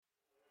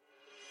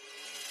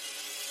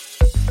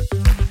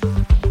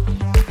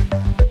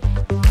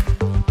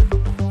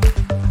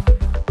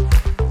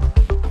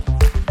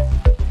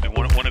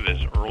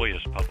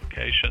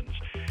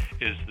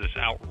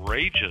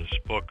outrageous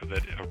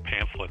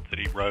pamphlet that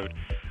he wrote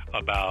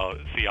about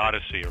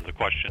theodicy, or the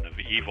question of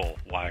evil,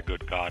 why a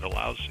good God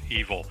allows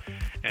evil.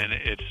 And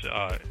it's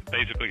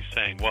basically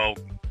saying, well,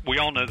 we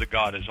all know that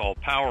God is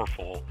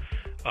all-powerful,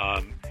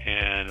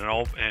 and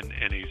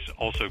he's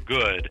also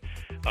good.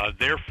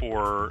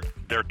 Therefore,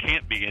 there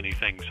can't be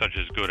anything such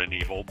as good and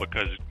evil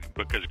because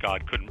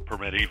God couldn't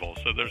permit evil.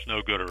 So there's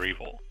no good or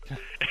evil.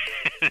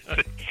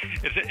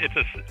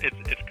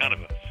 It's kind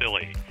of a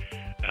silly,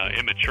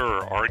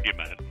 immature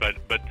argument, but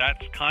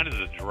that's kind of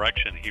the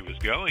direction he was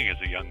going as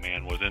a young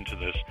man, was into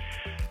this,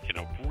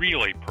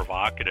 really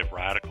provocative,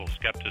 radical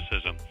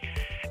skepticism.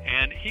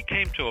 And he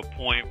came to a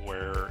point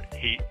where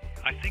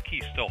I think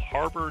he still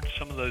harbored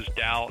some of those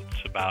doubts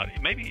about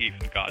maybe even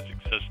God's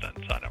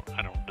existence. I don't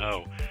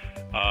know.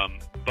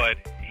 But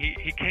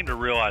he came to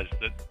realize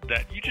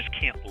that you just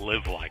can't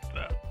live like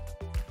that.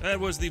 That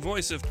was the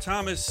voice of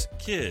Thomas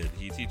Kidd.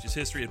 He teaches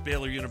history at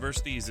Baylor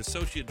University. He's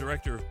Associate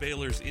Director of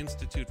Baylor's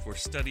Institute for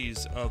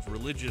Studies of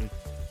Religion,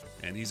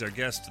 and he's our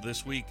guest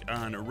this week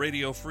on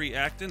Radio Free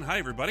Acton. Hi,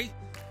 everybody.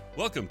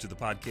 Welcome to the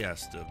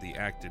podcast of the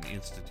Acton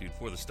Institute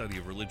for the Study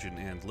of Religion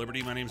and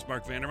Liberty. My name is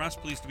Mark Vandermas.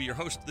 Pleased to be your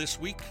host this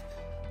week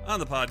on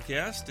the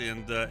podcast.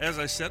 And as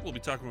I said, we'll be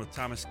talking with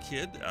Thomas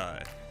Kidd.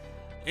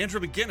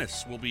 Andrew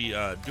McGinnis will be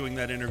doing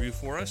that interview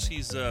for us.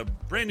 He's a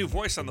brand new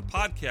voice on the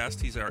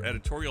podcast. He's our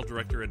editorial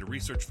director and a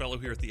research fellow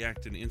here at the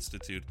Acton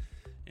Institute.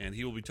 And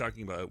he will be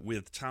talking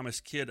with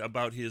Thomas Kidd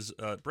about his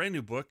brand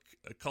new book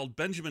called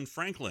Benjamin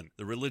Franklin,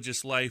 The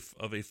Religious Life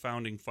of a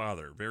Founding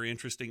Father. Very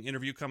interesting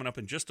interview coming up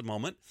in just a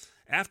moment.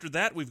 After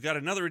that, we've got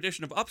another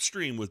edition of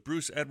Upstream with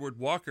Bruce Edward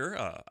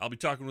Walker. I'll be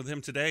talking with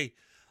him today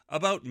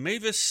about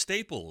Mavis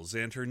Staples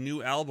and her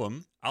new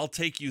album, I'll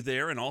Take You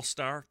There, an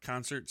all-star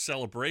concert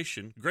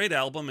celebration. Great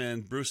album,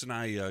 and Bruce and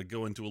I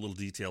go into a little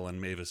detail on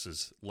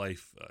Mavis's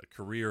life,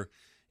 career,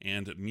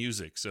 and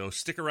music. So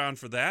stick around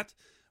for that.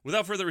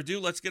 Without further ado,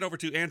 let's get over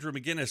to Andrew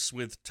McGinnis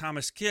with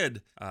Thomas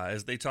Kidd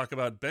as they talk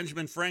about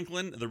Benjamin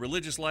Franklin, the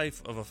religious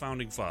life of a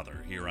founding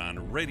father, here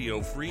on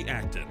Radio Free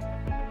Acton.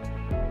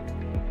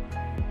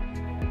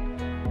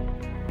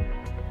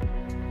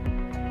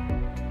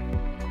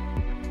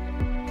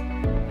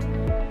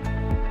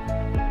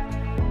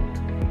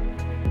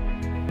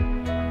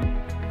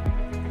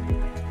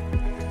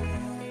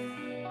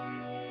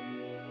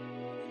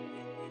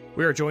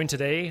 We are joined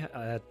today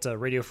at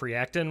Radio Free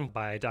Acton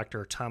by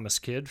Dr. Thomas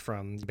Kidd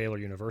from Baylor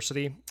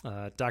University.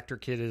 Dr.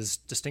 Kidd is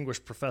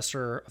Distinguished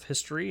Professor of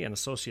History and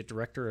Associate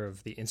Director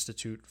of the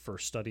Institute for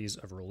Studies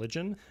of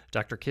Religion.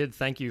 Dr. Kidd,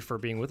 thank you for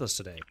being with us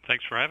today.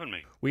 Thanks for having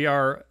me. We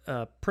are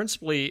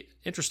principally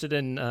interested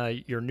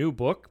in your new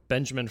book,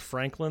 Benjamin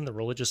Franklin, The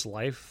Religious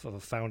Life of a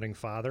Founding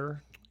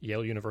Father,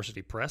 Yale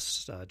University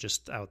Press,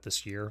 just out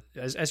this year.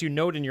 As you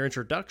note in your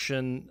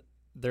introduction,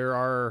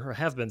 there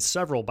have been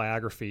several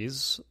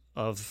biographies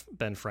of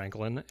Ben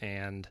Franklin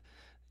and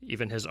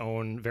even his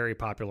own very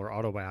popular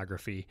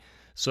autobiography.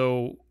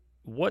 So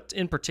what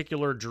in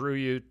particular drew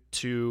you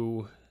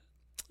to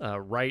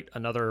write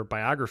another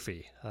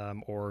biography,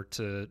 or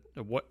to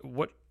what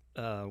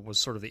was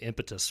sort of the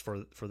impetus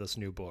for this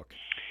new book?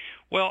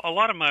 Well, a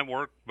lot of my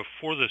work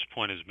before this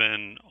point has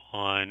been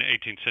on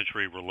 18th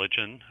century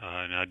religion,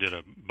 and I did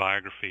a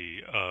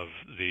biography of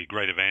the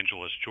great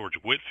evangelist George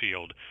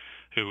Whitefield,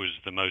 who was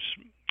the most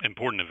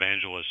important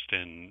evangelist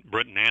in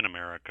Britain and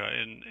America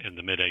in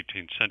the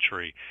mid-18th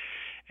century.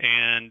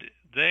 And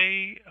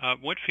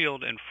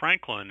Whitefield and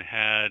Franklin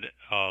had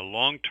a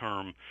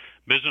long-term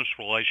business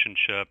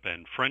relationship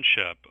and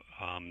friendship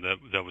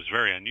that was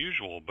very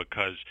unusual,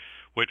 because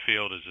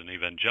Whitefield is an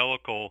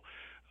evangelical,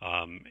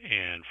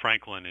 and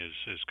Franklin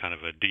is kind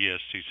of a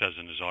deist, he says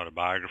in his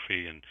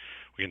autobiography, and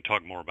we can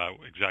talk more about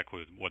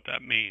exactly what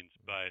that means.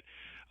 But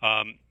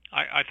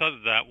I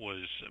thought that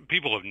was,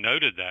 people have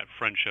noted that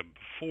friendship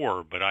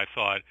before, but I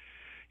thought,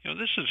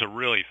 this is a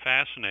really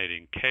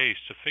fascinating case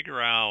to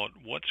figure out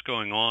what's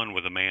going on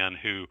with a man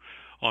who,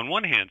 on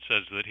one hand,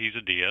 says that he's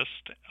a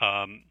deist,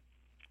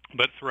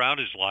 but throughout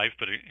his life,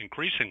 but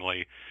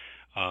increasingly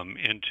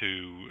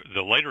into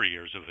the later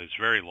years of his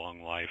very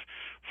long life,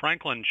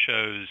 Franklin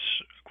shows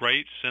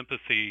great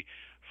sympathy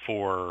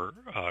for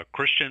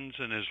Christians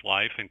in his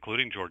life,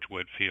 including George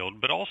Whitefield,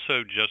 but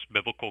also just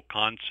biblical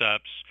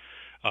concepts.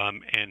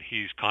 And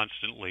he's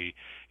constantly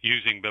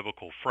using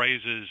biblical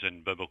phrases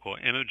and biblical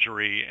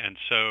imagery. And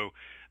so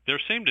there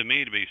seemed to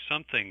me to be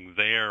something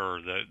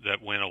there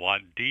that went a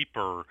lot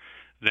deeper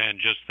than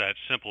just that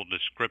simple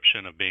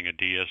description of being a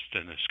deist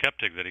and a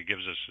skeptic that he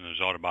gives us in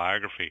his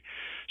autobiography.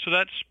 So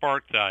that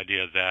sparked the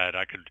idea that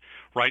I could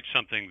write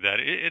something that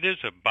it is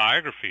a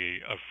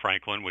biography of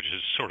Franklin, which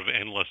is sort of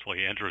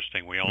endlessly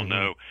interesting. We all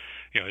know,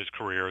 his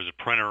career as a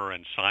printer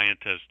and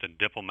scientist and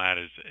diplomat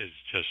is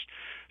just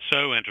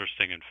so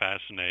interesting and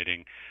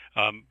fascinating.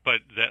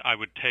 But that I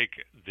would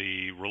take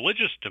the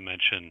religious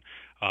dimension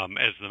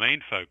as the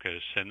main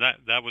focus, and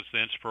that was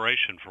the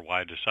inspiration for why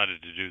I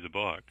decided to do the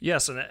book.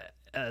 Yes, and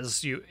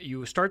as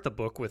you start the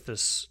book with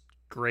this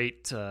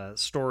great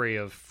story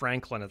of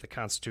Franklin at the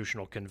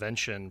Constitutional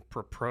Convention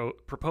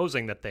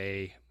proposing that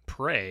they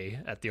pray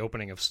at the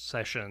opening of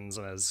sessions,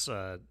 and as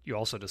you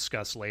also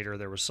discussed later,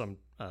 there was some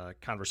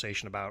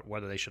conversation about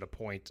whether they should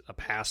appoint a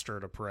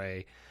pastor to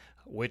pray,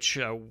 which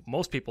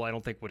most people I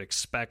don't think would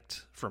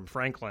expect from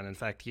Franklin. In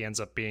fact, he ends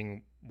up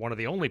being one of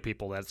the only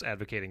people that's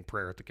advocating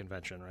prayer at the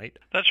convention, right?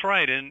 That's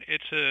right, and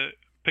it's a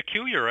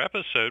peculiar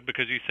episode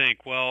because you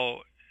think,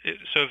 well,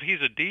 so if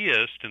he's a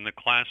deist in the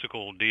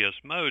classical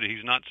deist mode,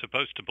 he's not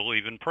supposed to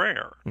believe in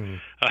prayer. Mm-hmm.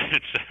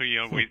 And so,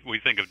 we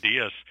think of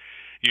deists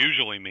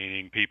usually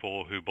meaning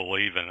people who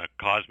believe in a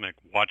cosmic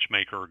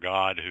watchmaker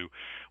God who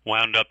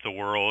wound up the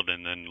world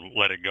and then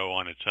let it go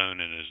on its own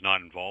and is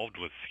not involved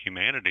with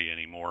humanity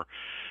anymore.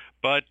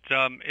 But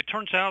it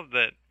turns out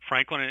that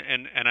Franklin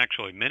and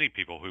actually many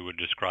people who would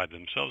describe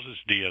themselves as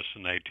deists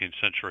in the 18th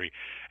century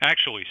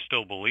actually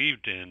still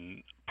believed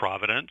in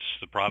providence,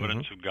 the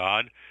providence of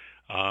God,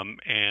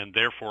 and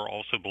therefore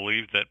also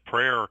believed that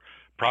prayer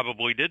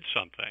probably did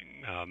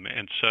something.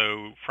 And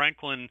so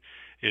Franklin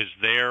is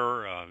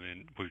there,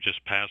 and we've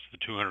just passed the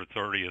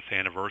 230th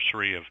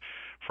anniversary of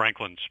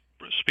Franklin's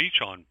speech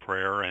on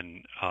prayer,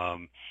 and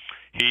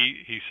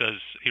he says,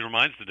 he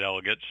reminds the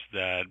delegates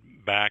that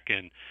back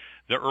in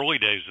the early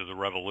days of the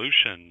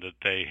Revolution that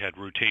they had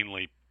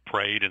routinely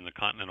prayed in the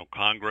Continental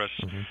Congress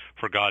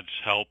for God's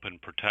help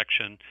and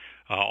protection,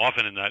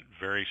 often in that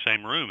very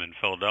same room in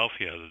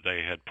Philadelphia, that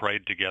they had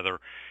prayed together,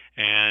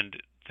 and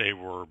they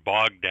were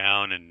bogged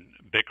down in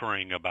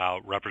bickering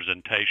about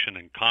representation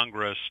in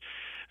Congress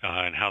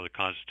and how the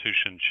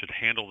Constitution should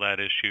handle that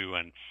issue.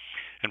 And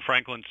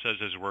Franklin says,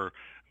 as we're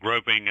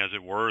groping, as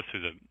it were,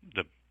 through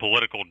the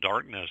political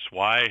darkness,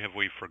 why have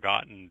we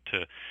forgotten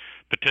to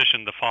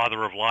petition the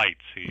Father of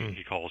Lights,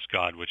 he calls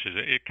God, which is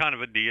kind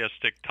of a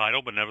deistic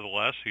title, but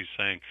nevertheless he's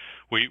saying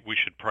we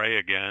should pray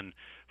again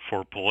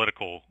for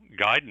political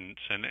guidance.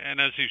 And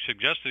as you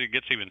suggested, it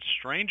gets even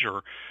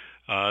stranger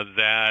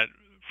that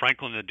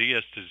Franklin the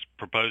deist is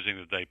proposing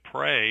that they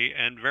pray,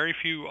 and very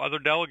few other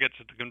delegates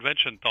at the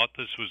convention thought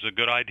this was a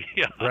good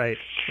idea. Right.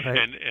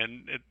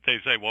 And they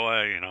say,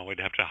 well, we'd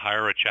have to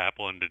hire a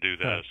chaplain to do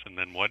this, and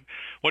then what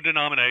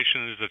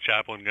denomination is the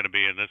chaplain going to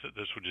be? And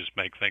this would just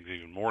make things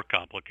even more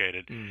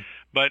complicated.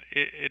 But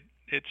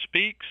it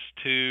speaks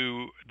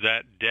to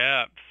that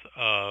depth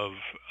of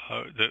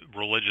the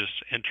religious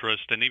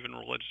interest and even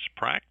religious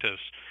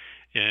practice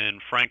in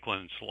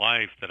Franklin's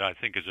life that I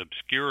think is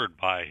obscured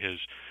by his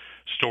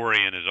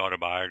story in his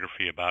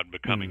autobiography about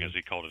becoming, as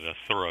he called it, a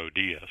thorough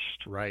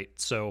deist. Right.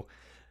 So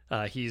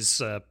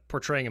he's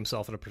portraying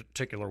himself in a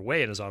particular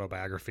way in his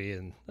autobiography,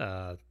 and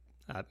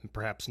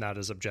perhaps not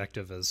as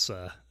objective as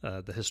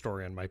the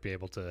historian might be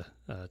able to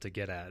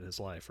get at his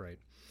life, right?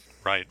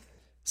 Right.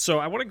 So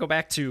I want to go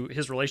back to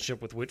his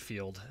relationship with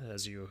Whitefield,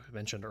 as you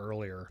mentioned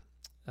earlier.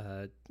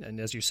 And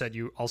as you said,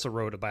 you also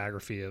wrote a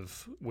biography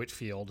of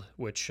Whitefield,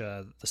 which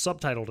the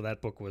subtitle to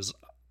that book was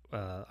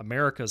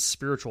America's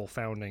Spiritual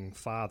Founding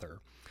Father.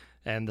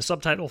 And the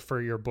subtitle for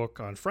your book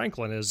on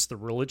Franklin is The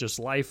Religious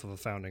Life of a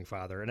Founding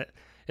Father. And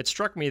it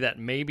struck me that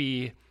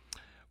maybe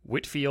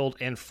Whitefield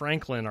and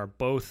Franklin are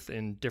both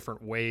in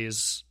different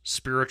ways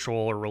spiritual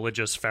or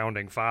religious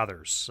founding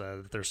fathers.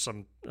 There's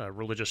some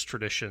religious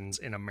traditions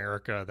in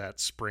America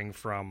that spring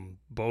from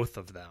both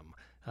of them.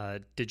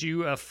 Do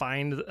you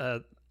find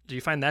that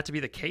to be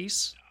the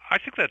case? I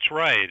think that's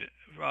right.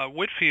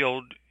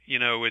 Whitefield,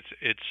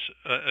 it's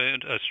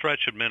a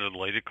stretch,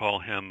 admittedly, to call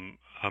him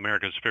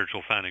America's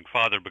spiritual founding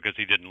father because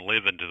he didn't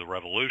live into the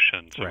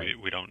Revolution, so right.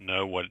 we don't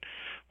know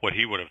what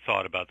he would have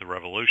thought about the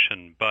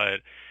Revolution. But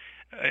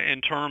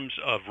in terms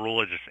of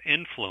religious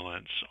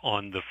influence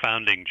on the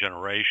founding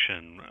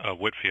generation,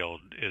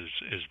 Whitefield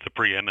is the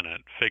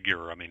preeminent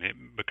figure. I mean,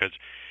 because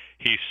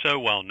he's so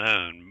well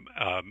known,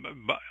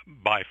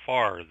 by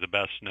far the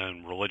best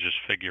known religious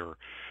figure,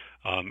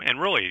 and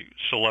really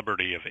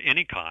celebrity of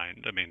any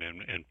kind. I mean,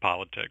 in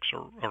politics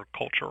or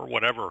culture or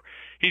whatever,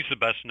 he's the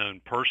best known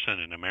person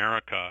in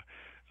America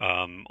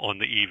on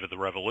the eve of the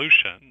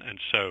Revolution, and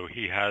so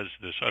he has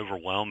this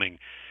overwhelming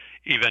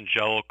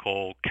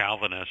evangelical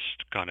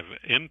Calvinist kind of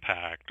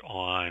impact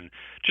on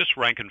just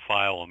rank and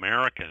file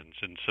Americans,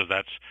 and so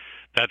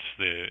that's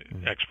the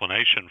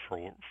explanation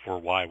for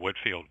why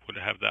Whitefield would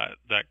have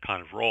that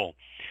kind of role.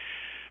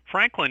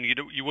 Franklin,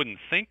 you wouldn't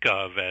think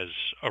of as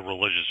a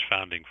religious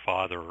founding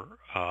father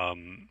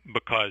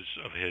because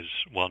of his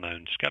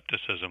well-known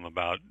skepticism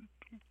about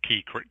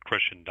key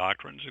Christian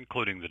doctrines,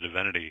 including the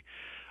divinity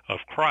of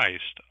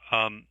Christ.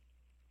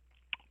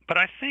 But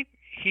I think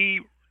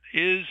he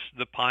is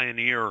the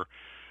pioneer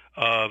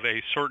of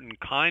a certain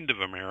kind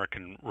of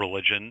American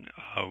religion.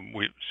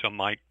 Some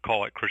might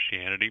call it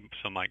Christianity,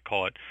 some might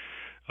call it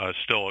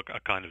still a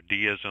kind of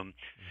deism,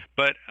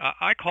 but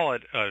I call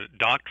it a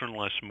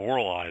doctrineless,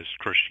 moralized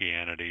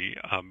Christianity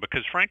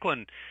because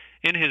Franklin,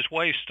 in his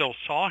way, still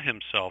saw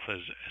himself as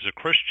a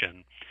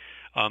Christian,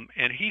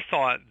 and he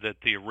thought that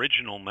the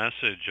original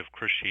message of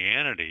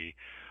Christianity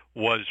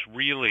was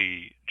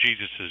really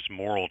Jesus's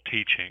moral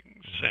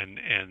teachings,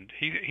 and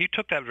he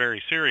took that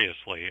very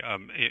seriously.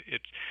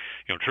 It's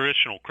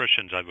traditional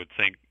Christians, I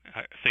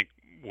think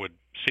would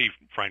see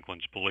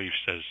Franklin's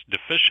beliefs as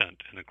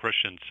deficient in a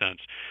Christian sense.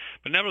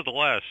 But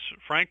nevertheless,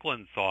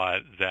 Franklin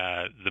thought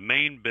that the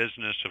main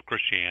business of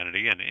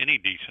Christianity and any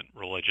decent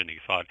religion, he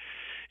thought,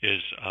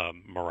 is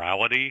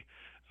morality,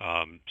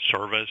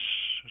 service,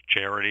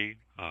 charity,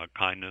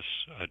 kindness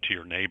to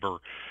your neighbor,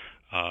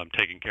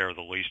 taking care of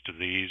the least of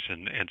these.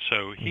 And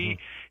so he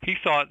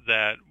thought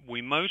that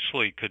we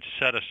mostly could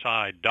set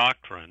aside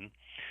doctrine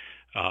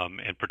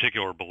and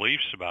particular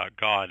beliefs about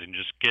God and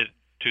just get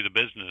to the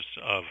business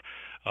of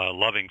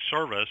loving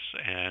service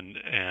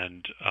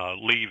and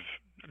leave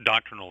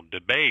doctrinal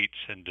debates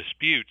and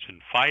disputes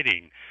and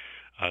fighting,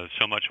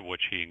 so much of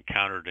which he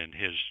encountered in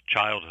his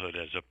childhood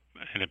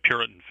in a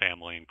Puritan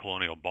family in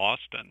colonial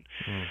Boston.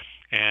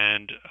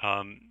 And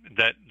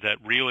that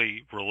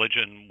really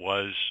religion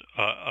was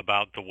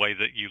about the way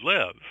that you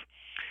live.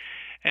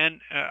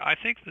 And I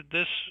think that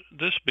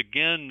this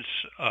begins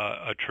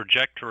a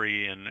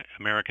trajectory in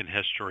American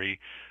history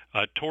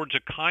towards a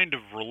kind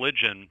of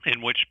religion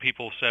in which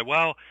people say,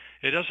 well,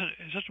 it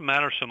doesn't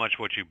matter so much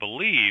what you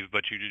believe,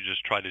 but you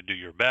just try to do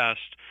your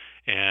best,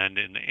 and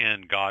in the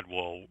end, God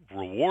will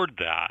reward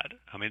that.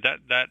 I mean,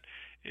 that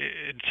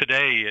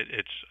today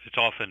it's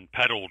often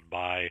peddled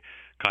by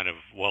kind of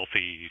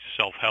wealthy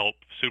self-help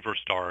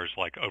superstars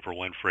like Oprah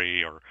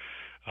Winfrey or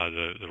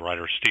the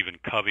writer Stephen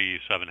Covey,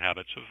 7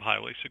 Habits of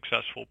Highly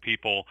Successful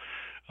People.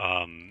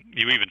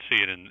 You even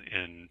see it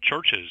in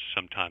churches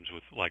sometimes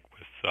with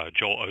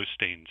Joel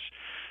Osteen's,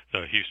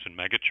 the Houston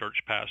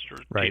megachurch pastor,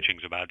 right,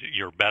 teachings about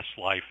your best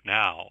life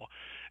now.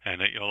 And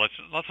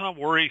let's not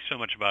worry so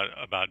much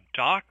about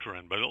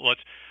doctrine, but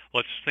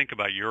let's think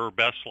about your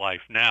best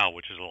life now,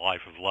 which is a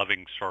life of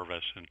loving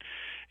service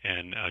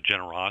and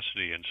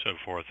generosity and so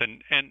forth.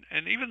 And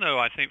even though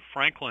I think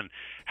Franklin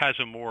has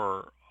a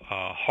more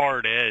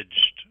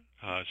hard-edged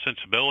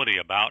sensibility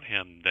about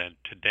him than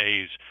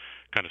today's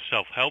kind of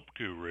self-help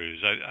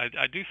gurus,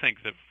 I do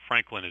think that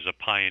Franklin is a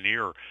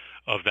pioneer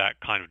of that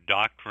kind of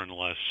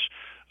doctrineless,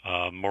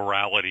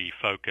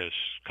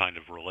 morality-focused kind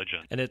of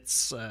religion. And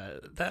it's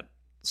that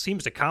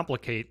seems to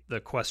complicate the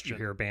question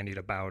here bandied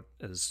about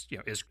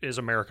is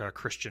America a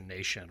Christian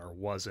nation, or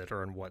was it,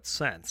 or in what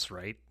sense,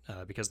 right?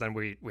 Because then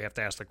we have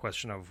to ask the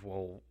question of,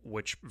 well,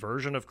 which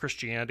version of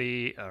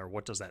Christianity, or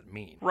what does that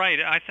mean? Right.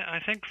 I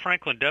think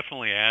Franklin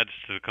definitely adds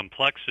to the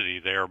complexity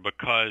there,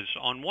 because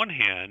on one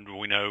hand,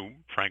 we know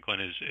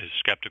Franklin is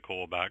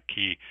skeptical about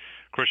key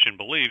Christian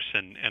beliefs,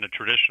 and a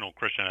traditional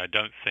Christian, I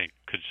don't think,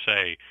 could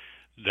say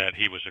that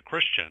he was a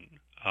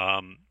Christian.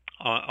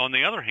 On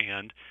the other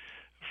hand,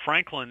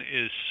 Franklin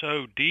is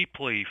so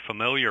deeply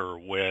familiar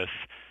with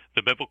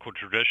the biblical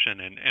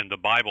tradition and the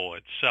Bible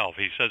itself.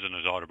 He says in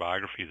his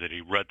autobiography that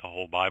he read the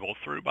whole Bible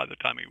through by the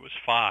time he was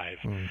 5,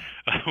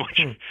 which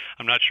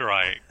I'm not sure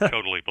I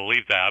totally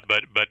believe that,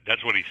 but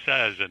that's what he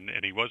says, and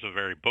he was a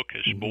very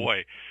bookish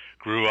boy.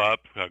 Grew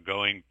up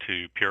going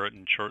to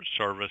Puritan church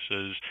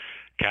services,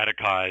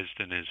 catechized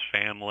in his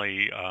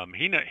family.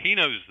 He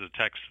knows the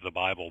text of the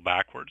Bible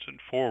backwards and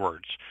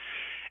forwards.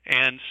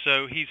 And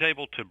so he's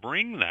able to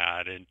bring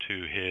that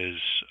into his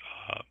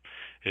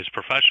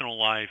professional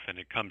life, and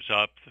it comes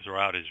up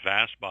throughout his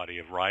vast body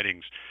of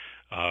writings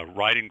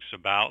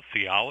about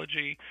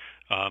theology,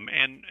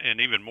 and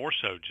even more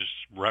so, just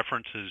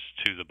references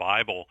to the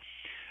Bible.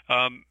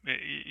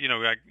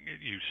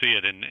 You see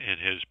it in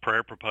his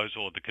prayer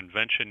proposal at the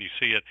convention. You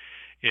see it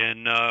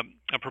in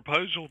a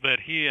proposal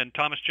that he and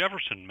Thomas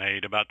Jefferson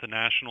made about the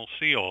national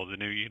seal of the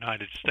new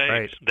United States,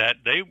 right, that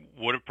they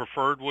would have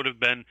preferred would have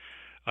been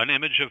an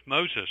image of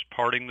Moses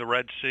parting the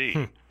Red Sea,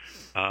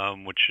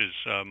 which is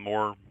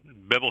more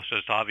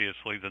biblicist,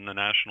 obviously, than the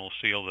national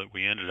seal that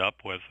we ended up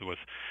with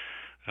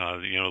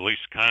at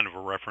least kind of a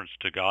reference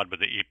to God, but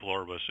the e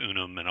pluribus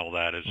unum and all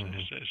that is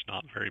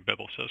not very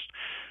biblicist.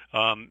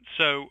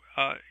 So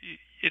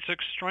it's a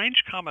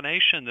strange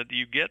combination that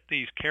you get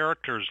these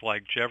characters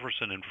like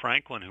Jefferson and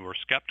Franklin who are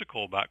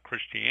skeptical about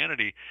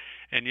Christianity,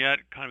 and yet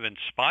kind of in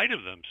spite of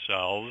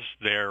themselves,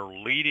 they're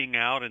leading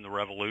out in the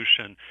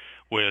Revolution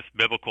with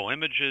biblical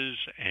images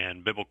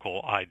and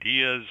biblical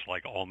ideas,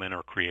 like all men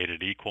are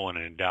created equal and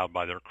endowed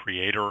by their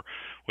Creator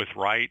with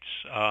rights.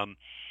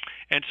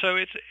 And so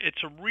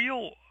it's a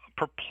real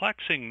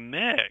perplexing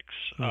mix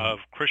of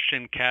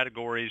Christian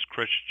categories,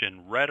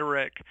 Christian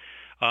rhetoric,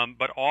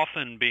 but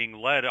often being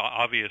led,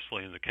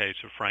 obviously in the case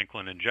of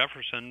Franklin and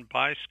Jefferson,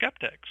 by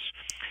skeptics.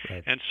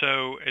 Right. And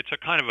so it's a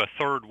kind of a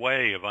third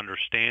way of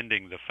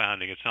understanding the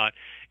founding. It's not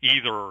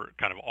either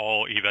kind of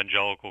all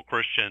evangelical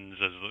Christians,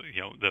 as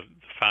the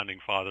founding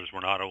fathers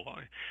were not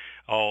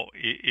all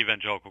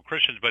evangelical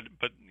Christians, but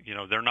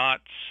they're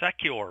not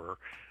secular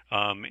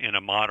in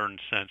a modern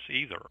sense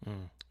either.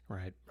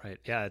 Right.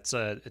 Yeah, it's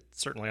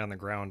certainly on the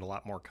ground a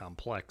lot more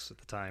complex at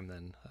the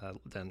time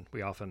than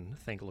we often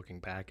think looking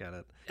back at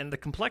it. And the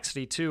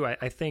complexity too,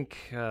 I think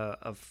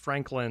of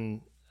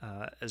Franklin,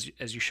 as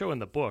you show in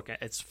the book,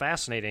 it's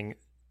fascinating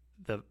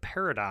the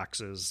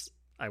paradoxes,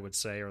 I would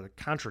say, or the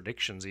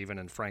contradictions even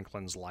in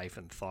Franklin's life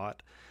and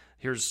thought.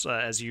 Here's,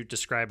 as you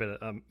describe it,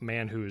 a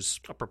man who's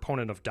a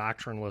proponent of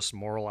doctrineless,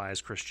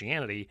 moralized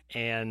Christianity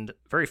and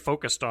very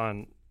focused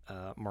on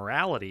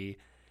morality,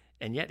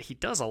 and yet he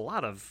does a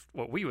lot of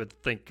what we would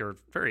think are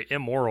very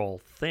immoral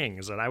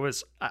things. And I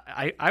was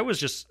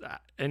just,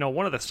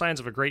 one of the signs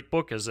of a great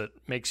book is it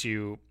makes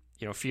you,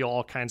 feel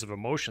all kinds of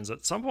emotions.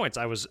 At some points,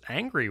 I was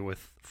angry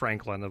with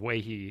Franklin, the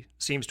way he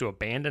seems to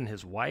abandon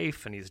his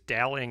wife and he's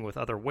dallying with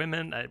other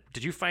women.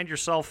 Did you find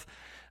yourself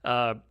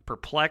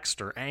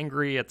perplexed or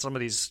angry at some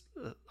of these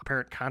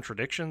apparent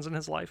contradictions in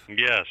his life?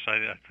 Yes,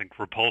 I think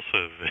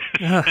repulsive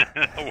is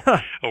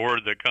a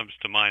word that comes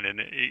to mind. And,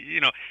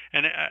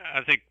 and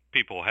I think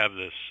people have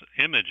this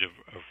image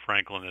of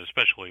Franklin,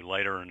 especially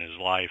later in his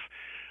life,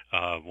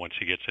 once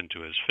he gets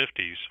into his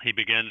 50s. He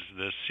begins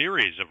this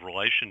series of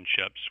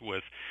relationships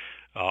with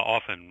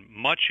often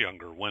much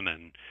younger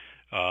women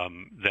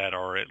that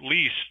are at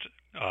least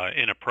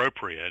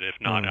inappropriate, if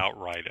not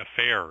outright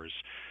affairs.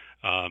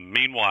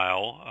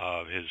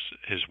 Meanwhile,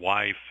 his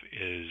wife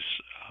is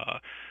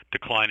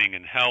declining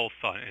in health,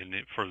 and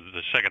for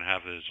the second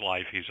half of his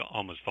life, he's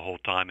almost the whole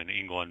time in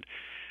England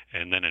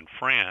and then in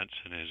France,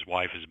 and his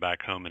wife is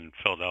back home in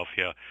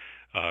Philadelphia,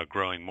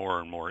 growing more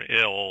and more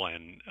ill,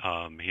 and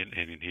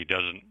he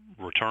doesn't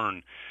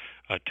return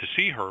to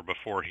see her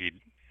before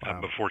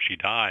she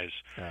dies.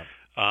 Yeah.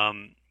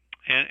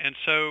 And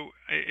so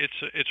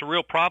it's a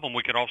real problem.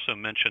 We could also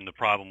mention the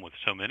problem with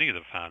so many of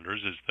the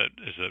founders is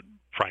that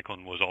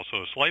Franklin was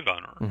also a slave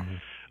owner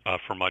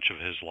for much of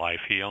his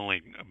life. He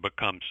only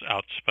becomes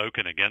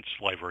outspoken against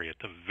slavery at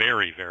the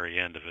very, very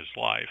end of his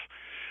life.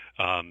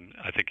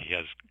 I think he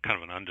has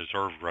kind of an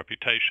undeserved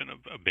reputation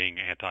of being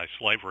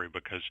anti-slavery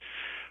because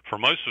for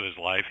most of his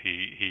life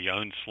he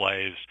owned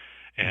slaves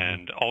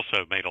and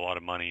also made a lot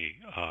of money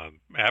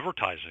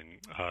advertising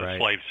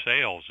slave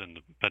sales in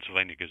the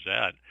Pennsylvania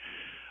Gazette.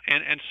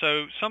 And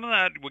so some of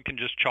that we can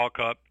just chalk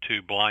up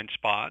to blind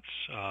spots,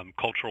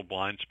 cultural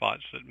blind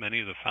spots that many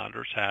of the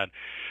founders had.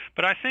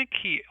 But I think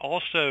he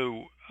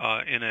also,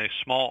 in a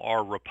small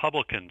r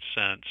Republican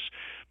sense,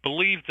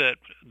 believed that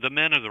the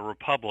men of the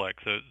Republic,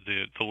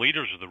 the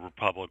leaders of the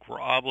Republic, were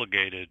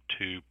obligated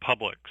to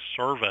public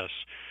service,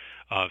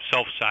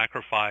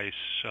 self-sacrifice,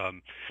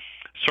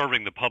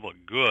 serving the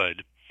public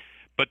good.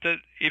 But that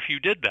if you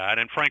did that,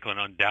 and Franklin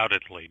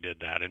undoubtedly did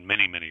that in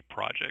many, many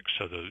projects.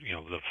 So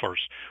the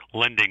first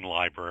lending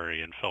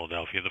library in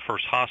Philadelphia, the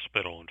first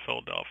hospital in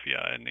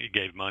Philadelphia, and he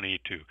gave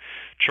money to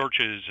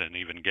churches and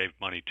even gave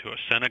money to a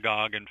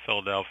synagogue in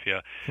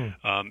Philadelphia.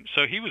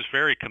 So he was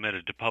very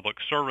committed to public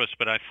service.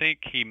 But I think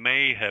he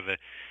may have,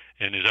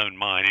 in his own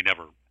mind, he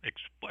never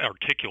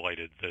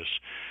articulated this,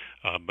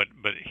 but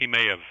he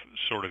may have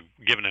sort of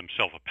given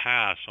himself a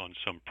pass on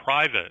some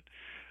private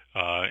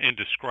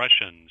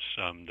indiscretions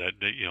that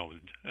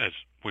as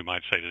we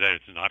might say today,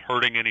 it's not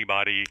hurting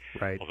anybody.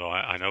 Right. Although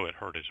I know it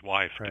hurt his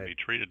wife to be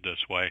treated this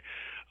way,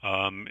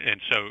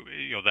 and so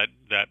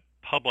that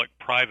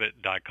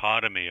public-private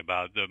dichotomy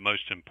about the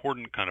most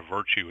important kind of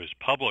virtue is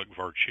public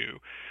virtue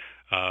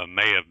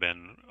may have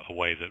been a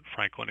way that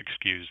Franklin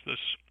excused this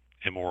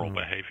immoral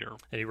behavior.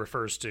 And he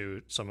refers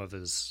to some of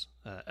his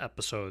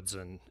episodes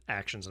and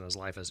actions in his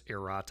life as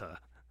errata.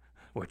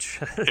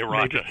 Which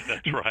errata,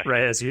 that's right.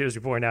 Right, as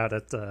you point out,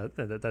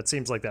 that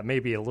seems like that may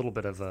be a little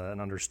bit of an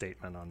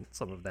understatement on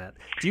some of that.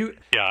 Yeah,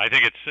 I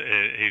think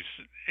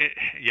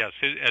yes,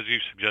 as you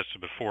suggested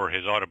before,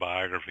 his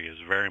autobiography is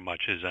very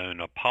much his own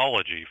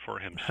apology for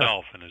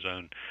himself and his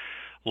own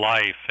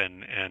life,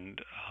 and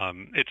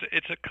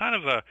it's a kind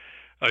of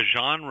a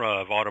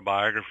genre of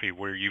autobiography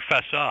where you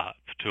fess up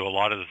to a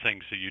lot of the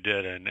things that you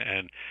did,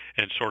 and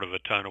sort of a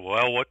tone of,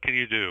 well, what can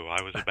you do?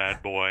 I was a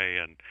bad boy,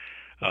 and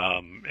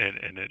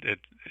it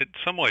in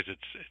some ways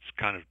it's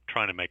kind of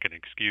trying to make an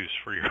excuse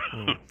for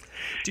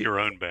your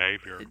own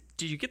behavior.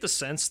 Do you get the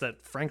sense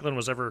that Franklin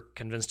was ever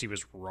convinced he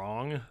was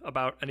wrong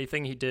about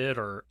anything he did,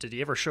 or did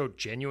he ever show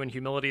genuine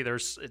humility?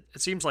 It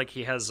seems like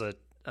he has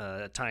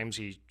at times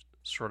he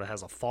sort of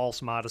has a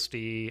false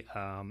modesty,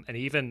 and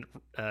even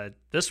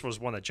this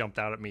was one that jumped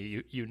out at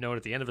me. You note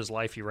at the end of his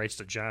life he writes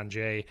to John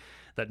Jay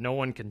that no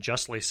one can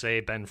justly say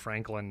Ben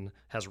Franklin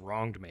has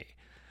wronged me.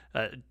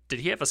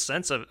 Did he have a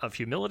sense of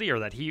humility, or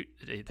that he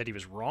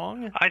was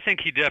wrong? I think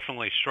he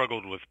definitely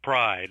struggled with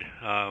pride,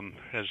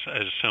 as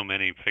so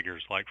many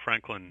figures like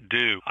Franklin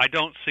do. I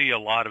don't see a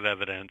lot of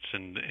evidence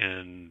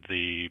in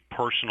the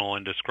personal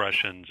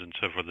indiscretions and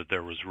so forth that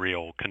there was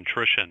real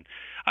contrition.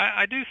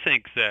 I do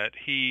think that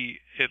he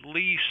at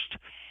least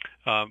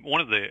one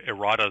of the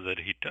errata that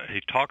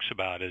he talks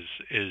about is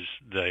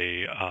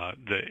the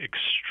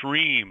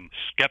extreme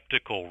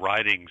skeptical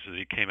writings that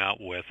he came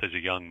out with as a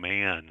young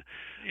man.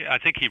 I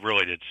think he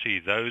really did see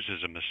those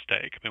as a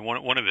mistake. I mean,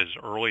 one of his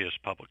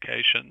earliest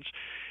publications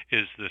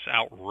is this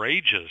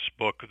outrageous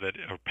book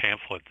or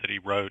pamphlet that he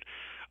wrote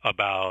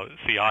about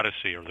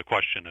theodicy, or the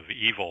question of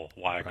evil,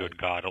 why a good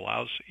God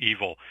allows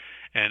evil.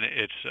 And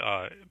it's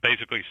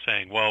basically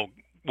saying, well,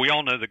 we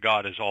all know that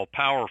God is all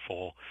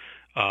powerful,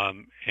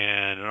 and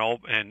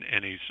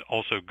he's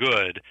also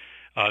good,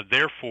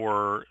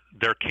 Therefore,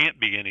 there can't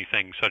be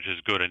anything such as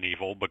good and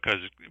evil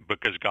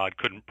because God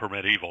couldn't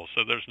permit evil.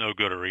 So there's no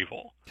good or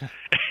evil.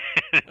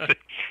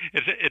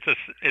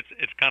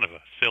 It's kind of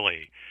a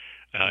silly,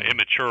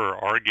 immature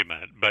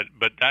argument,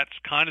 but that's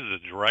kind of the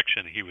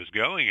direction he was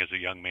going as a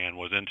young man,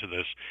 was into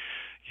this,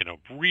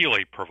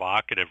 really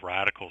provocative,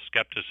 radical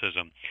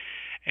skepticism.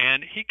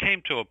 And he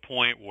came to a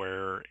point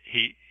where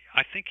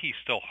I think he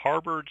still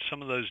harbored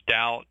some of those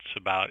doubts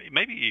about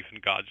maybe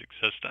even God's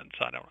existence.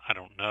 I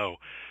don't know.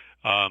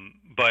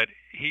 But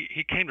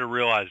he came to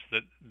realize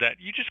that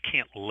you just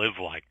can't live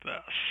like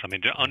this. I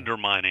mean,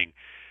 undermining,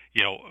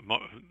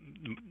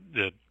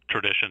 the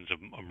traditions of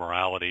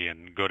morality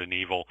and good and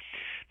evil,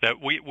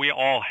 that we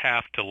all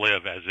have to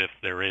live as if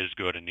there is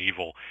good and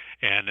evil,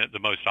 and the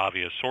most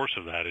obvious source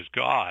of that is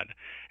God.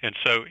 And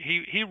so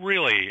he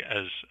really,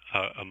 as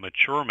a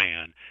mature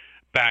man,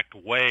 backed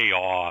way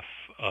off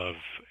of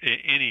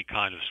any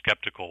kind of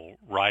skeptical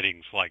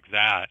writings like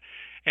that,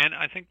 and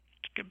I think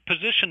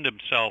positioned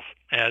himself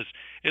as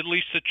at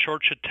least a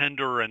church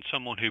attender and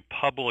someone who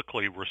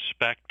publicly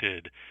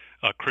respected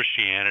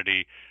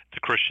Christianity,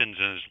 the Christians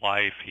in his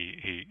life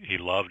he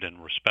loved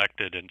and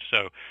respected. And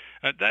so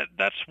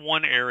that's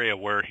one area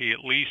where he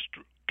at least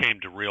came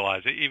to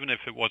realize, even if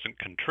it wasn't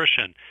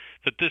contrition,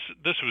 that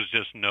this was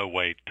just no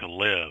way to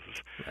live.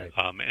 Right.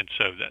 And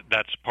so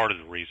that's part of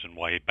the reason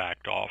why he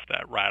backed off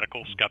that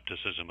radical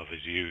skepticism of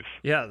his youth.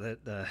 Yeah,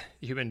 the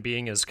human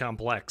being is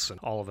complex, and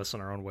all of us in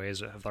our own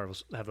ways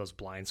have those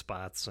blind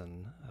spots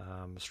and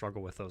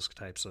struggle with those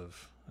types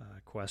of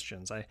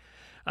questions.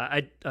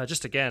 I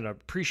just, again,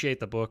 appreciate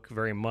the book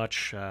very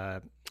much.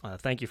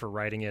 Thank you for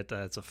writing it.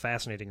 It's a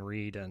fascinating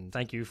read, and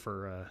thank you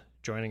for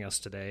joining us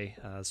today.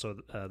 So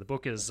the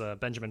book is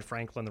Benjamin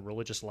Franklin, The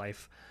Religious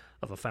Life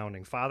of a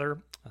Founding Father,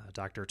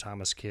 Dr.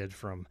 Thomas Kidd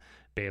from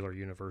Baylor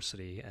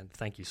University, and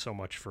thank you so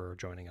much for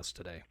joining us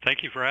today.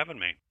 Thank you for having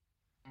me.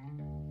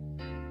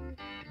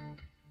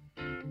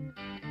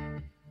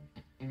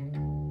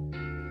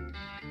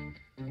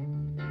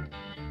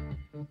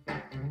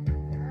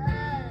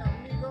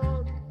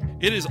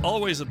 It is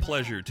always a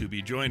pleasure to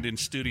be joined in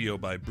studio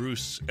by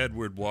Bruce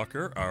Edward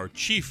Walker, our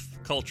chief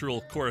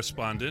cultural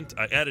correspondent.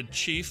 I added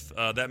chief.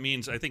 That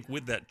means, I think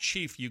with that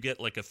chief, you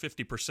get like a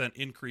 50%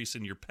 increase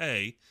in your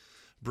pay,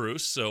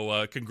 Bruce.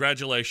 So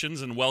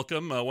congratulations and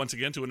welcome once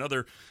again to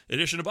another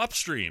edition of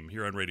Upstream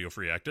here on Radio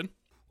Free Acton.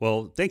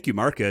 Well, thank you,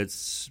 Mark. It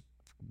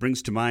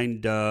brings to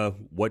mind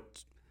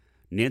what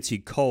Nancy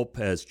Culp,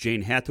 as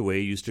Jane Hathaway,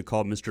 used to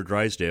call Mr.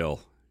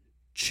 Drysdale.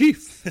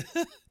 Chief!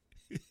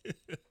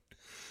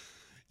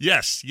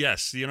 Yes.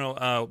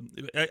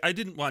 I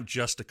didn't want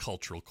just a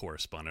cultural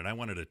correspondent. I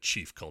wanted a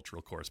chief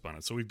cultural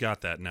correspondent. So we've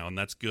got that now, and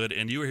that's good.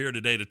 And you are here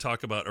today to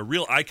talk about a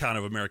real icon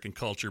of American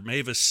culture,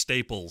 Mavis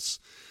Staples,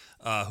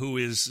 who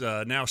is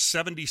now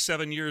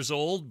 77 years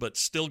old, but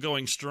still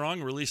going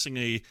strong, releasing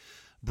a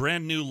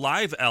brand new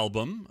live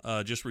album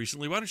just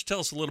recently. Why don't you tell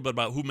us a little bit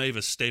about who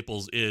Mavis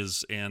Staples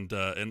is and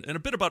a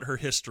bit about her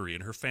history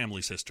and her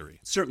family's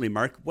history? Certainly,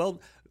 Mark. Well,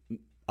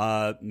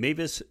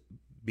 Mavis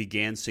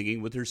began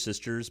singing with her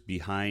sisters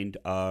behind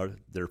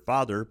their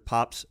father,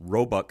 Pops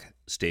Roebuck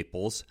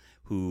Staples,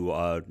 who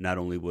not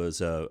only was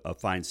a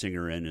fine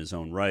singer in his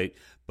own right,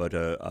 but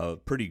a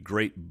pretty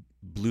great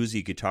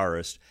bluesy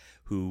guitarist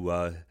who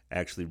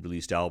actually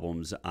released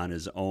albums on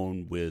his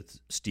own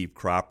with Steve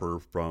Cropper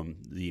from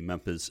the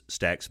Memphis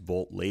Stax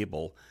Volt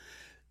label.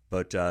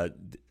 But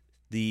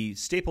the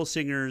Staples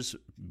singers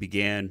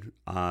began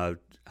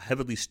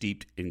heavily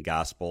steeped in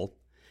gospel,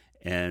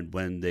 and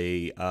when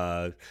they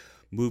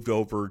moved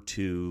over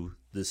to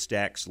the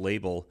Stax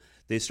label,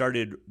 they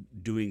started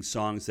doing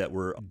songs that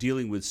were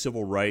dealing with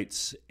civil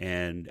rights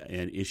and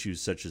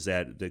issues such as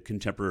that, the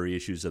contemporary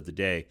issues of the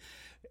day.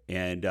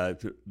 And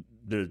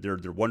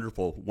they're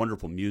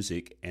wonderful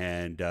music,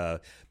 and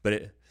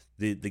but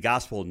the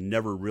gospel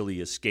never really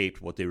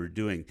escaped what they were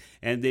doing.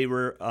 And they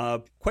were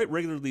quite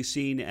regularly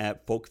seen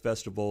at folk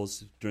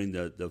festivals during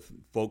the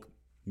folk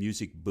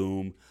music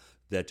boom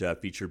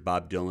that featured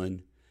Bob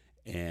Dylan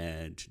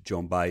and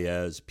Joan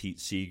Baez, Pete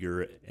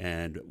Seeger,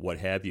 and what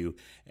have you.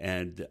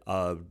 And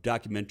a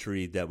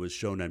documentary that was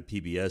shown on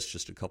PBS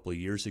just a couple of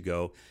years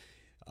ago,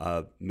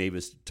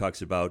 Mavis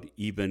talks about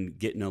even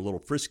getting a little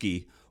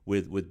frisky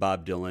with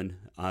Bob Dylan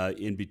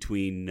in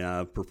between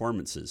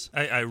performances.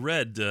 I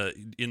read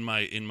in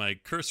my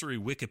cursory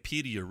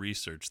Wikipedia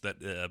research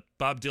that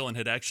Bob Dylan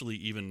had actually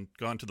even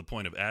gone to the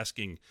point of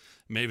asking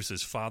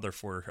Mavis's father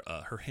for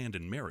her hand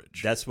in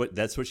marriage. That's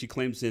what she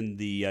claims in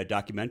the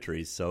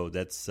documentary. So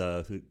that's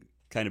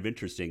kind of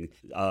interesting.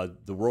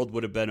 The world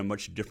would have been a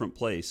much different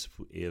place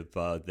if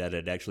that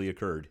had actually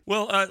occurred.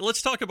 Well,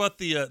 let's talk about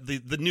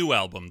the new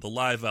album, the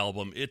live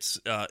album. It's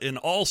an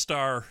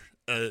all-star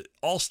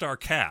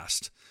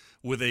cast.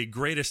 with a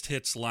greatest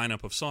hits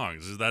lineup of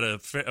songs. Is that a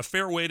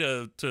fair way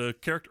to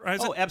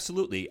characterize it? Oh,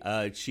 absolutely.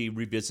 She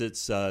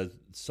revisits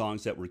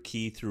songs that were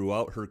key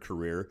throughout her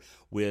career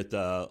with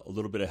a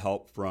little bit of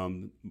help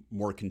from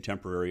more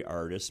contemporary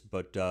artists,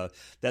 but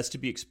that's to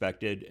be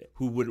expected.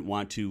 Who wouldn't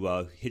want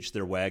to hitch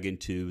their wagon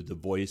to the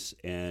voice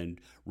and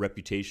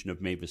reputation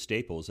of Mavis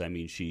Staples? I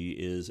mean, she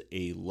is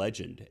a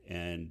legend,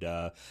 and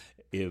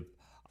if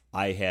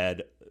I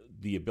had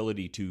the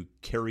ability to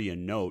carry a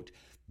note,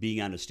 being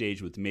on a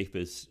stage with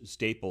Mavis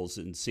Staples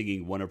and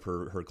singing one of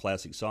her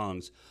classic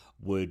songs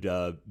would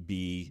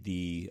be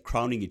the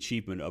crowning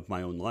achievement of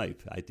my own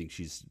life. I think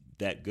she's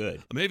that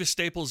good. Mavis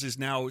Staples is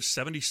now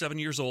 77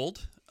 years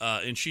old,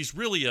 and she's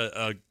really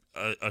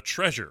a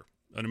treasure,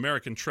 an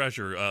American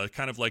treasure,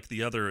 kind of like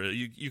the other.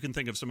 You can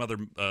think of some of the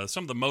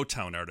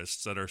Motown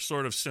artists that are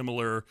sort of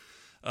similar.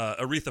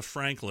 Aretha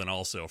Franklin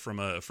also from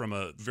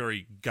a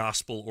very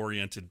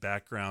gospel-oriented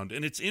background.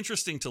 And it's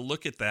interesting to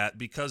look at that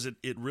because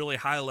it really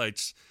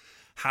highlights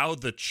how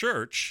the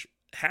church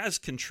has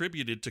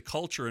contributed to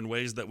culture in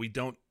ways that we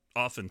don't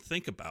often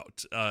think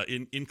about,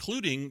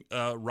 including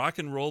rock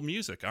and roll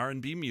music,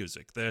 R&B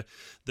music.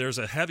 There's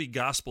a heavy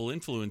gospel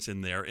influence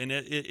in there. And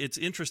it's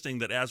interesting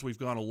that as we've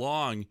gone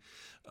along,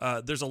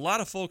 there's a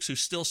lot of folks who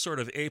still sort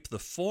of ape the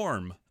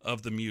form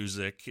of the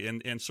music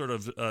and sort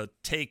of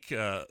take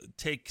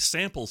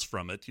samples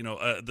from it. You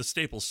know, the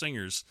Staples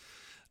Singers,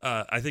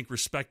 I think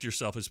 "Respect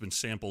Yourself" has been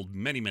sampled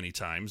many, many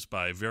times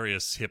by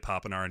various hip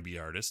hop and R&B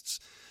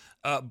artists.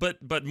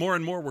 But more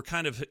and more, we're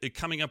kind of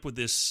coming up with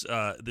this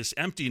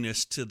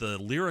emptiness to the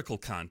lyrical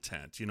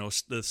content. You know,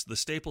 the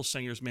Staples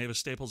Singers, Mavis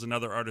Staples, and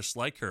other artists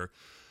like her.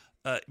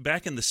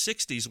 Back in the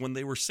 60s, when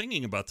they were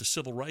singing about the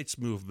civil rights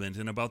movement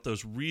and about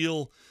those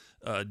real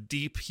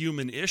deep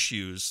human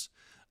issues,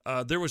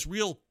 there was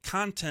real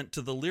content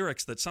to the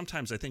lyrics that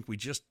sometimes I think we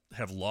just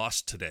have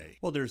lost today.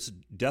 Well, there's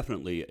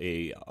definitely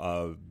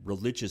a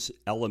religious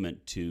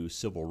element to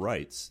civil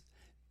rights,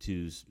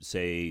 to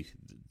say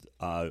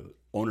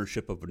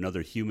ownership of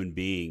another human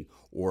being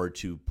or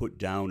to put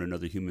down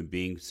another human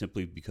being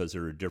simply because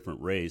they're a different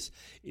race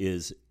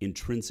is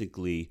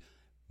intrinsically,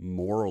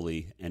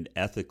 morally, and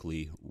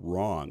ethically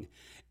wrong.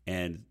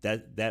 And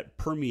that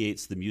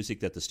permeates the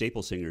music that the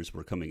Staples Singers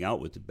were coming out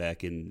with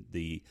back in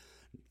the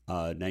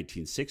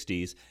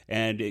 1960s,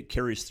 and it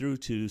carries through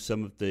to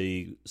some of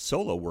the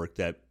solo work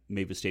that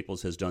Mavis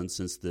Staples has done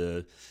since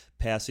the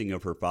passing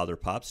of her father,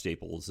 Pop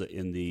Staples,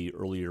 in the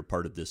earlier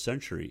part of this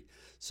century.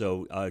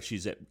 So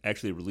she's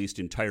actually released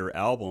entire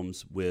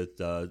albums with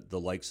the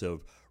likes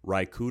of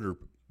Ry Cooder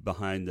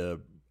behind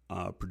the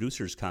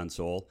producer's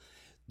console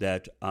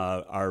that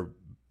are,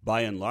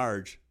 by and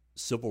large,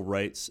 civil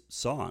rights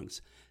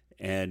songs.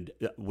 And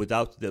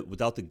without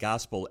the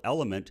gospel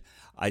element,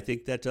 I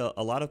think that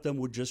a lot of them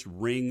would just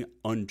ring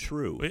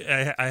untrue.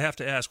 I have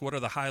to ask, what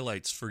are the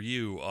highlights for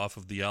you off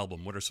of the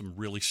album? What are some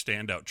really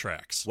standout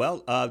tracks?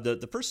 Well,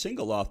 the first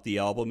single off the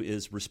album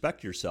is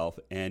 "Respect Yourself,"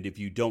 and if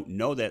you don't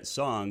know that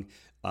song,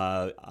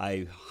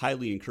 I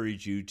highly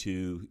encourage you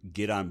to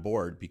get on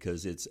board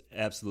because it's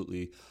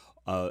absolutely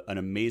an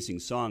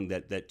amazing song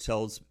that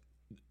tells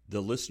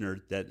the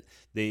listener that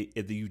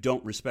if you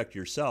don't respect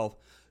yourself,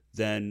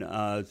 then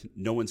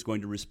no one's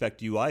going to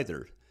respect you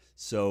either.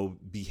 So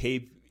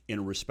behave in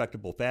a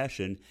respectable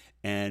fashion,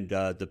 and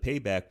the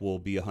payback will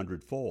be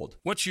 100-fold.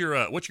 What's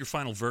your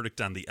final verdict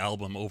on the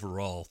album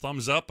overall?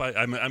 Thumbs up?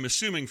 I'm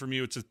assuming from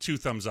you it's a 2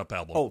 thumbs up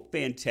album. Oh,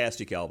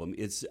 fantastic album!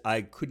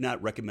 I could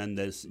not recommend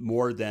this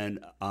more than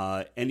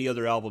any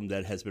other album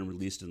that has been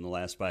released in the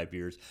last 5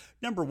 years.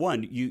 Number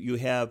one, you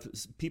have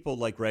people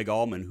like Greg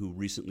Allman, who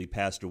recently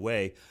passed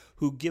away,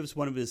 who gives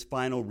one of his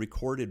final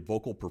recorded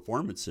vocal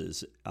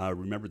performances.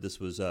 Remember, this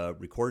was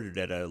recorded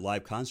at a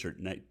live concert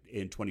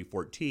in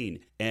 2014.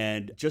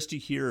 And just to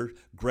hear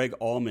Greg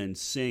Allman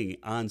sing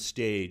on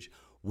stage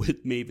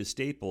with Mavis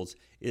Staples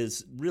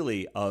is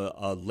really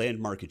a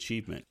landmark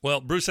achievement.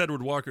 Well, Bruce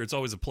Edward Walker, it's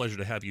always a pleasure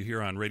to have you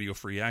here on Radio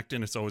Free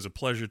Acton. It's always a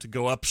pleasure to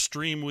go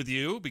upstream with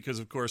you because,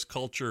 of course,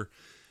 culture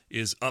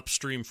is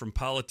upstream from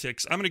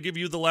politics. I'm going to give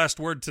you the last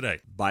word today.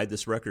 Buy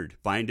this record.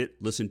 Find it.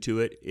 Listen to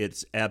it.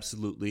 It's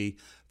absolutely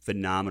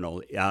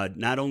phenomenal.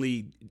 Not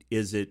only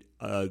is it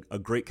a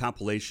great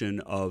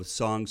compilation of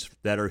songs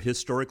that are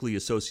historically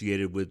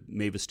associated with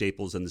Mavis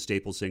Staples and the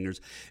Staples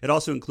Singers, it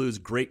also includes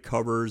great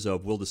covers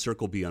of Will the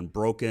Circle Be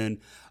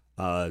Unbroken,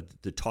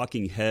 the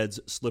Talking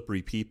Heads'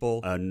 Slippery People,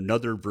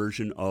 another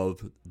version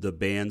of the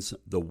band's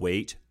The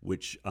Weight,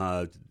 which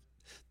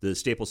the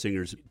Staples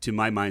Singers, to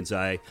my mind's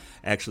eye,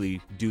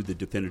 actually do the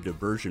definitive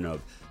version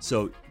of.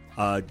 So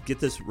get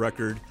this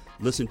record,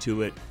 listen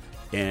to it,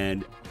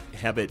 and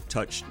have it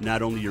touch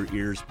not only your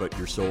ears, but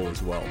your soul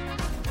as well.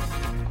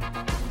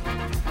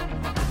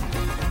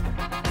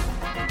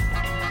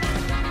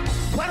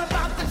 What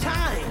about the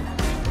time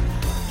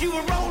you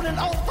were rolling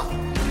over,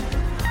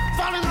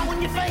 falling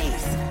on your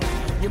face?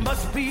 You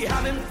must be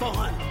having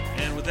fun.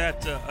 And with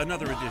that,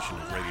 another edition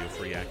of Radio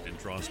Free Acton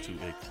draws to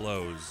a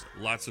close.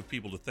 Lots of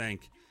people to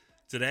thank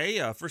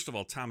today. First of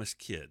all, Thomas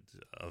Kidd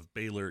of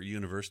Baylor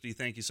University,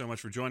 thank you so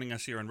much for joining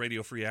us here on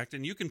Radio Free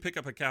Acton. You can pick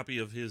up a copy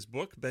of his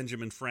book,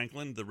 Benjamin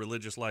Franklin, The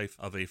Religious Life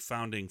of a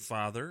Founding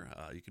Father.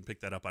 You can pick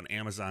that up on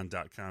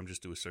Amazon.com.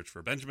 Just do a search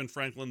for Benjamin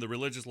Franklin, The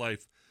Religious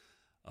Life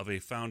of a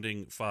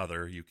Founding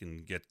Father. You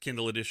can get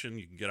Kindle edition,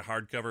 you can get a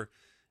hardcover,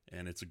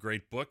 and it's a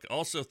great book.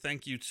 Also,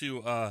 thank you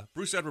to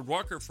Bruce Edward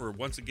Walker for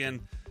once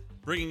again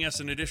bringing us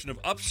an edition of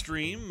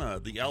Upstream.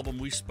 The album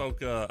we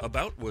spoke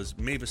about was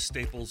Mavis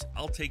Staples'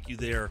 I'll Take You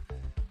There,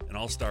 an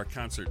all-star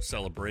concert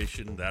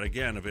celebration. That,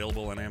 again,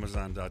 available on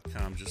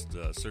Amazon.com. Just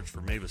search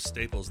for Mavis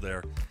Staples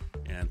there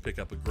and pick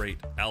up a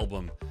great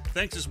album.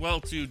 Thanks as well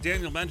to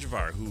Daniel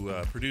Menjivar, who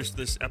produced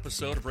this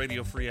episode of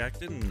Radio Free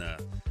Acton.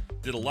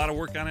 Did a lot of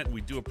work on it, and we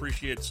do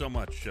appreciate so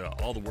much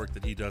all the work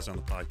that he does on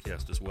the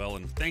podcast as well.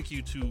 And thank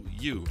you to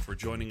you for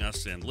joining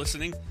us and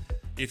listening.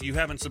 If you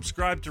haven't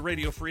subscribed to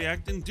Radio Free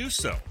Acton, do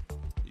so.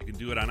 You can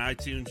do it on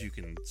iTunes. You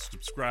can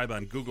subscribe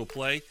on Google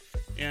Play.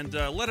 And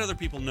let other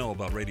people know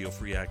about Radio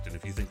Free Acton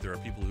if you think there are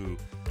people who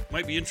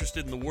might be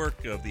interested in the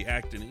work of the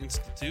Acton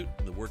Institute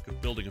and the work of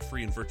building a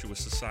free and virtuous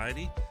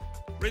society.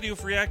 Radio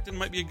Free Acton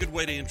might be a good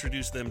way to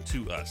introduce them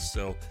to us.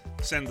 So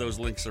send those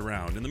links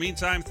around. In the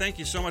meantime, thank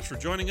you so much for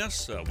joining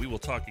us. We will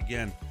talk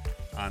again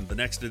on the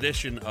next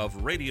edition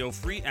of Radio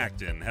Free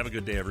Acton. Have a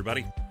good day,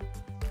 everybody.